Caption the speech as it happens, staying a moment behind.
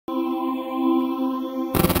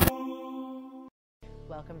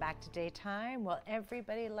Welcome back to Daytime. Well,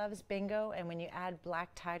 everybody loves bingo, and when you add black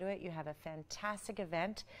tie to it, you have a fantastic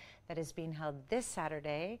event that is being held this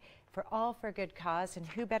Saturday for all for a good cause. And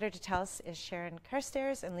who better to tell us is Sharon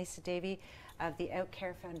Carstairs and Lisa Davey of the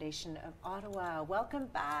Outcare Foundation of Ottawa. Welcome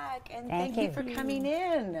back, and thank you for coming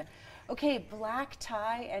in. Okay, black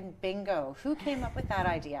tie and bingo. Who came up with that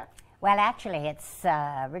idea? Well, actually, its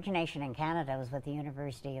origination in Canada was with the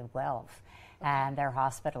University of Guelph and their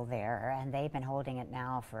hospital there, and they've been holding it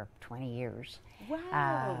now for 20 years.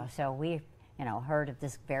 Wow. So we, heard of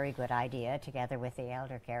this very good idea together with the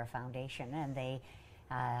Outcare Foundation, and they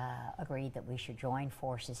agreed that we should join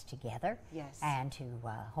forces together and to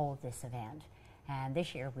hold this event. And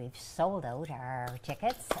this year we've sold out our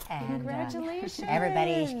tickets, and congratulations!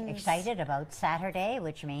 Everybody's excited about Saturday,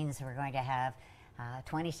 which means we're going to have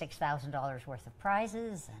 $26,000 worth of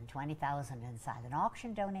prizes and $20,000 in silent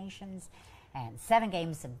auction donations and 7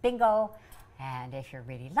 games of bingo. And if you're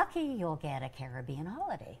really lucky, you'll get a Caribbean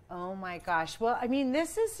holiday. Oh my gosh. Well, I mean,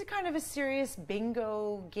 this is kind of a serious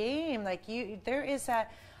bingo game. Like there is I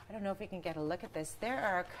don't know if we can get a look at this. There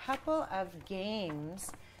are a couple of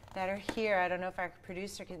games that are here. I don't know if our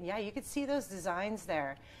producer can, yeah, you can see those designs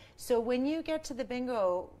there. So when you get to the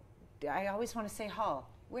bingo, I always want to say hall.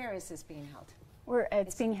 Where is this being held?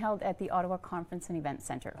 It's being held at the Ottawa Conference and Event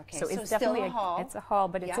Center. Okay, so it's definitely a hall. It's a hall,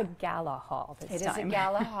 but it's a gala hall this time. It is a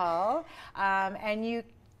gala hall. And you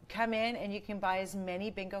come in and you can buy as many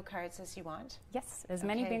bingo cards as you want? Yes, as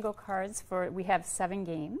many bingo cards. We have 7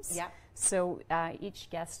 games. Yeah. So each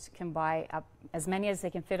guest can buy up as many as they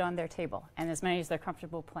can fit on their table and as many as they're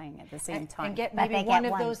comfortable playing at the same time. And get maybe one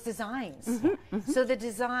of those designs. So the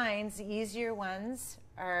designs, the easier ones,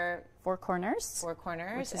 are 4 corners. 4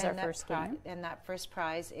 corners. Which is our first game. And that first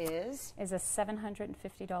prize is? Is a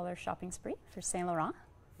 $750 shopping spree for Saint Laurent.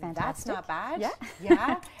 Fantastic. That's not bad. Yeah.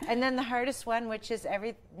 Yeah. And then the hardest one, which is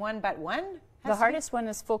every one but one? The hardest one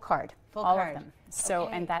is full card. Full all card. of them. So,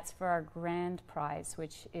 and that's for our grand prize,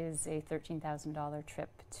 which is a $13,000 trip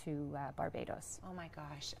to Barbados. Oh my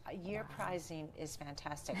gosh, your prizing is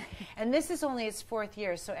fantastic. And this is only its 4th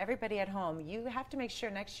year, so everybody at home, you have to make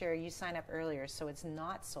sure next year you sign up earlier so it's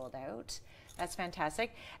not sold out. That's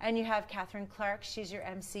fantastic. And you have Catherine Clark, she's your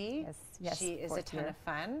MC. Yes, she is a ton of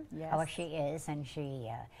fun. Yes. Oh, she is, and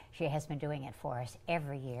she has been doing it for us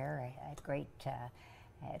every year at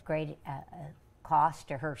great cost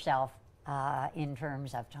to herself in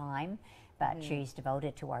terms of time, but she's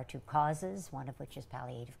devoted to our 2 causes, one of which is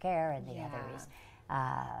palliative care and the other is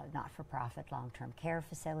not-for-profit long-term care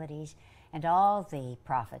facilities, and all the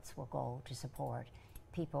profits will go to support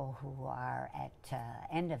people who are at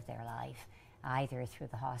end of their life, either through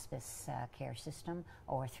the hospice care system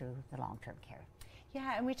or through the long-term care.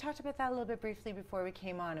 Yeah, and we talked about that a little bit briefly before we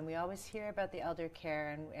came on, and we always hear about the elder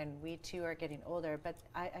care, and we too are getting older, but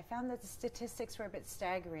I found that the statistics were a bit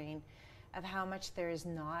staggering of how much there is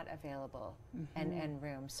not available and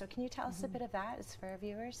room. So can you tell us a bit of that as for our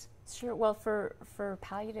viewers? Sure. Well, for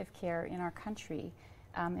palliative care in our country,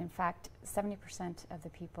 in fact, 70% of the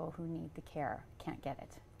people who need the care can't get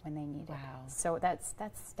it when they need it. So that's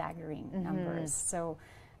staggering numbers. So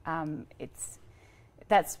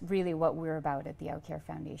that's really what we're about at the Outcare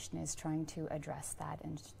Foundation, is trying to address that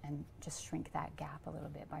and just shrink that gap a little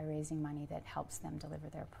bit by raising money that helps them deliver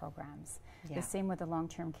their programs. The same with the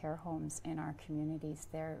long-term care homes in our communities.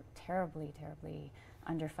 They're terribly, terribly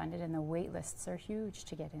underfunded, and the wait lists are huge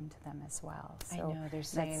to get into them as well. So I know, they're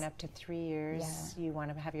saying up to 3 years you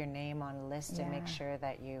want to have your name on a list and make sure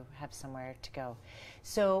that you have somewhere to go.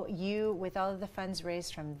 So you, with all of the funds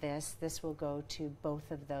raised from this will go to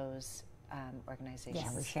both of those organizations.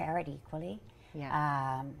 Yeah, we share it equally.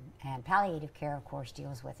 Yeah. And palliative care, of course,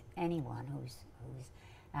 deals with anyone who's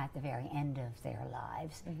at the very end of their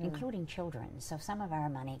lives, including children. So some of our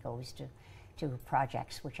money goes to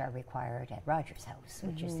projects which are required at Rogers House,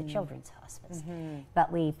 which is the children's hospice. But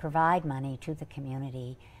we provide money to the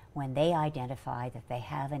community when they identify that they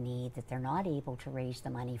have a need, that they're not able to raise the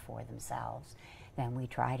money for themselves. Then we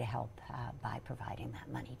try to help by providing that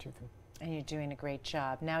money to them. And you're doing a great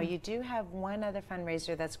job. Now, you do have one other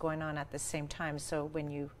fundraiser that's going on at the same time, so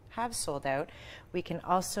when you have sold out, we can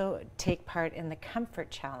also take part in the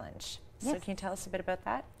Comfort Challenge. So can you tell us a bit about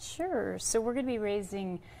that? Sure. So we're going to be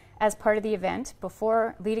raising, as part of the event,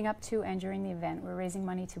 leading up to and during the event, we're raising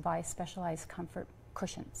money to buy specialized comfort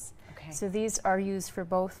cushions. Okay. So these are used for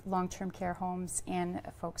both long-term care homes and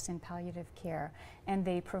folks in palliative care, and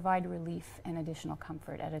they provide relief and additional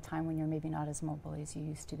comfort at a time when you're maybe not as mobile as you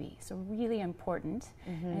used to be. So really important,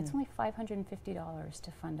 and it's only $550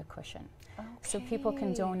 to fund a cushion. Okay. So people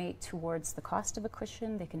can donate towards the cost of a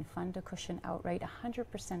cushion, they can fund a cushion outright.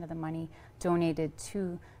 100% of the money donated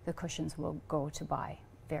to the cushions will go to buy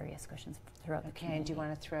various cushions throughout the community. And do you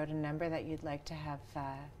want to throw out a number that you'd like to have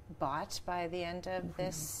bought by the end of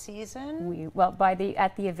this season?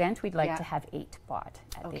 At the event, we'd like to have 8 bought.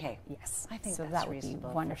 Okay. Yes. I think so that's that would be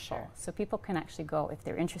reasonable, wonderful. for sure. So people can actually go, if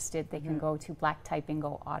they're interested, they can go to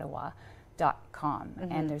blacktieBingoOttawa.com,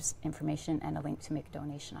 and there's information and a link to make a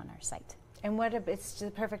donation on our site. And it's the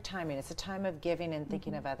perfect timing. It's a time of giving and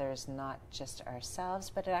thinking of others, not just ourselves,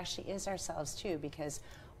 but it actually is ourselves too, because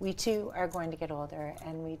we too are going to get older,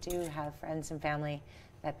 and we do have friends and family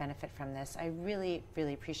that benefit from this. I really,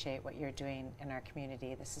 really appreciate what you're doing in our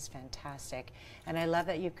community. This is fantastic. And I love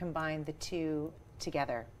that you've combined the two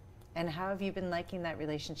together. And how have you been liking that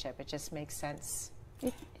relationship? It just makes sense.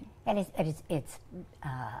 It's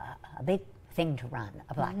a big thing to run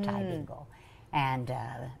a black tie bingo. And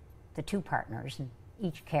the two partners,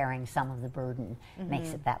 each carrying some of the burden,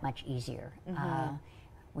 makes it that much easier.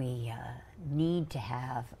 We need to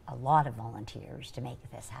have a lot of volunteers to make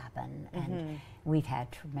this happen, and we've had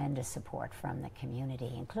tremendous support from the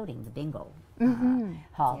community, including the bingo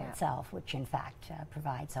hall itself, which in fact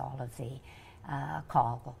provides all of the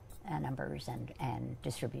call numbers and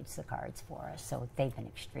distributes the cards for us. So they've been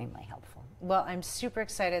extremely helpful. Well, I'm super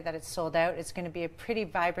excited that it's sold out. It's going to be a pretty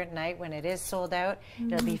vibrant night when it is sold out.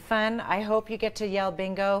 It'll be fun. I hope you get to yell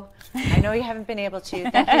bingo. I know you haven't been able to.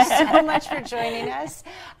 Thank you so much for joining us.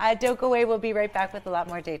 Don't go away. We'll be right back with a lot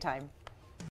more Daytime.